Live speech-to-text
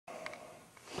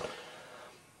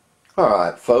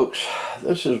Alright folks,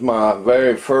 this is my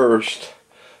very first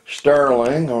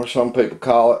Stirling, or some people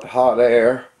call it hot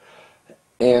air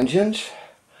engines,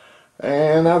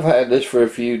 and I've had this for a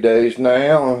few days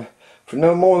now, and for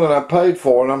no more than I paid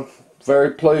for it. I'm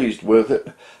very pleased with it.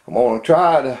 I'm going to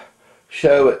try to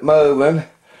show it moving,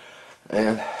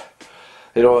 and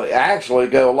it'll actually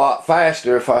go a lot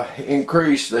faster if I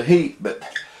increase the heat, but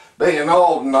being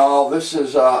old and all, this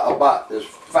is about as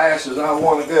fast as I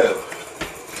want to go.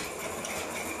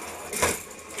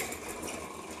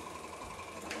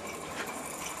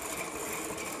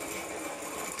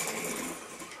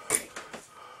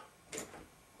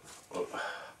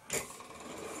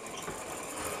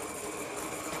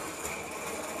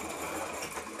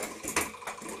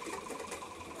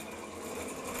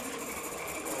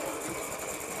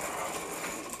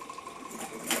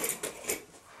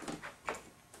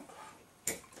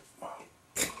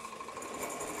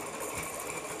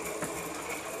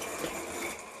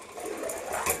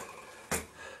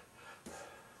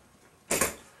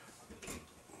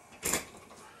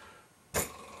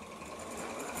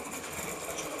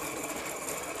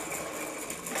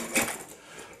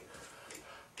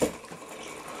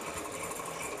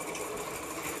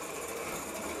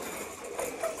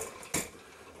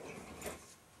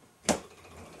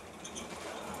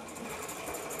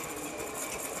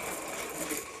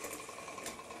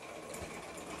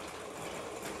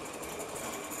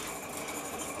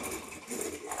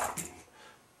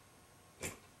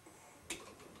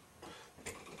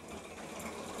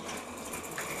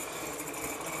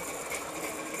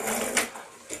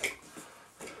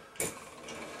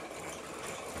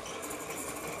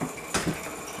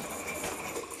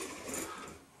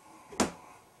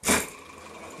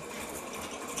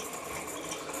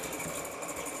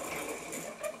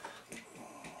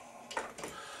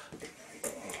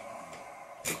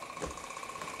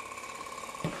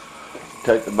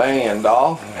 Take the band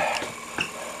off.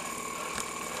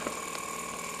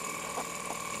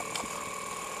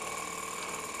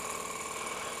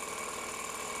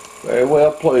 Very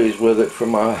well pleased with it for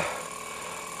my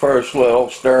first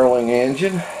little Stirling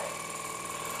engine.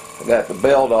 I got the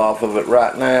belt off of it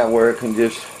right now where it can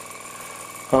just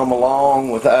hum along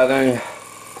without any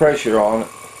pressure on it.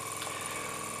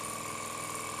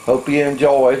 Hope you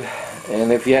enjoyed.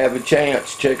 And if you have a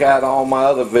chance, check out all my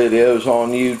other videos on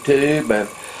YouTube,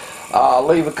 and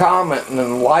leave a comment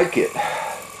and like it.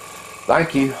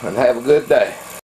 Thank you, and have a good day.